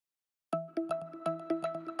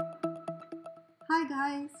Hi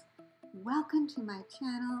guys, welcome to my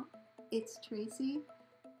channel. It's Tracy.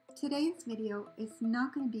 Today's video is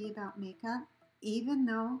not going to be about makeup, even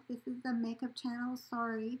though this is a makeup channel,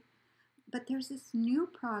 sorry. But there's this new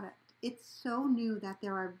product. It's so new that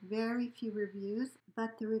there are very few reviews,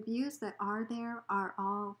 but the reviews that are there are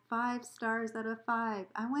all 5 stars out of 5.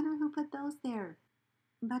 I wonder who put those there.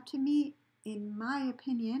 But to me, in my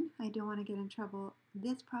opinion, I don't want to get in trouble,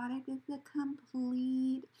 this product is a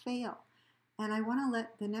complete fail. And I want to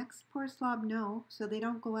let the next poor slob know so they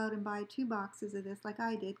don't go out and buy 2 boxes of this like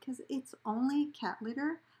I did, because it's only cat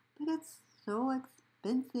litter, but it's so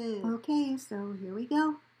expensive. Okay, so here we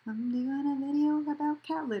go. I'm doing a video about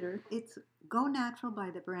cat litter. It's Go Natural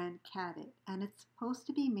by the brand Catit, and it's supposed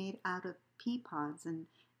to be made out of pea pods and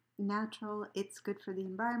natural. It's good for the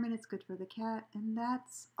environment, it's good for the cat, and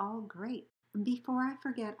that's all great. Before I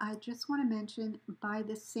forget, I just want to mention, by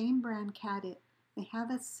the same brand Catit, they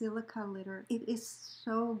have a silica litter. It is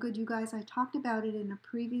so good, you guys. I talked about it in a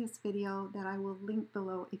previous video that I will link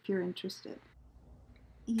below if you're interested.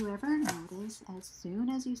 You ever notice as soon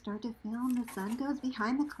as you start to film, the sun goes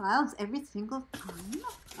behind the clouds every single time?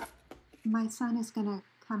 My son is gonna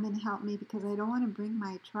come and help me because I don't want to bring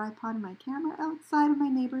my tripod and my camera outside and my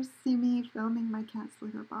neighbors see me filming my cat's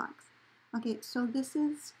litter box. Okay, so this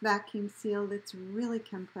is vacuum sealed. It's really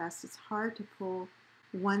compressed. It's hard to pull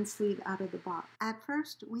one sleeve out of the box. At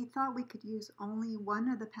first, we thought we could use only one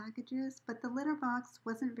of the packages, but the litter box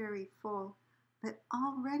wasn't very full. But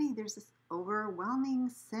already there's this overwhelming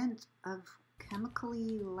scent of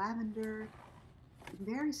chemically lavender,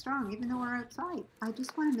 very strong, even though we're outside. I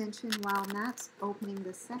just want to mention, while Matt's opening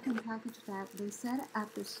the second package, that they said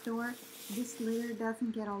at the store this litter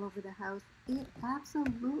doesn't get all over the house. It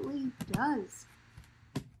absolutely does.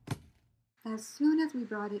 As soon as we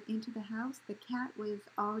brought it into the house, the cat was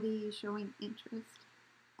already showing interest.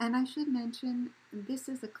 And I should mention, this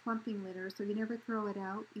is a clumping litter, so you never throw it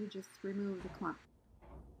out, you just remove the clump.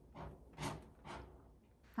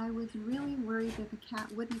 I was really worried that the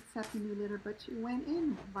cat wouldn't accept the new litter, but she went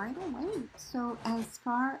in right away. So as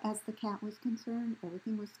far as the cat was concerned,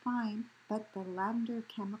 everything was fine, but the lavender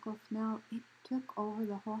chemical smell, it took over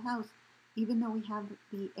the whole house. Even though we have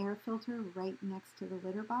the air filter right next to the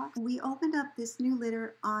litter box. We opened up this new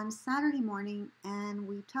litter on Saturday morning and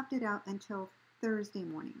we tucked it out until Thursday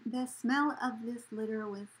morning. The smell of this litter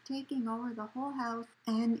was taking over the whole house,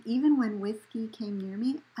 and even when Whiskey came near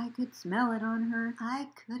me, I could smell it on her. I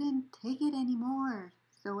couldn't take it anymore,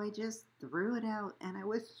 so I just threw it out, and I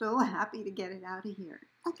was so happy to get it out of here.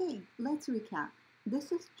 Okay, let's recap.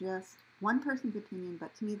 This is just one person's opinion,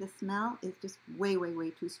 but to me the smell is just way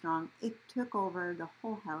too strong. It took over the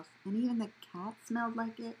whole house, and even the cat smelled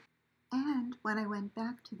like it. And when I went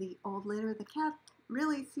back to the old litter, the cat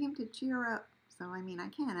really seemed to cheer up. So I mean, I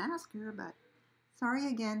can't ask her, but sorry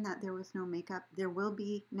again that there was no makeup. There will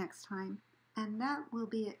be next time. And that will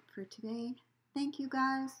be it for today. Thank you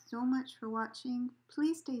guys so much for watching.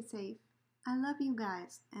 Please stay safe. I love you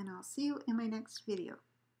guys, and I'll see you in my next video.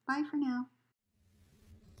 Bye for now.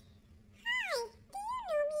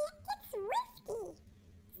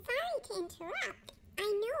 To interrupt. I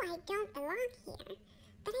know I don't belong here,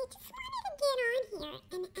 but I just wanted to get on here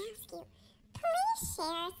and ask you, please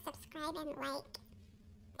share, subscribe, and like.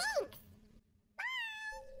 Thanks!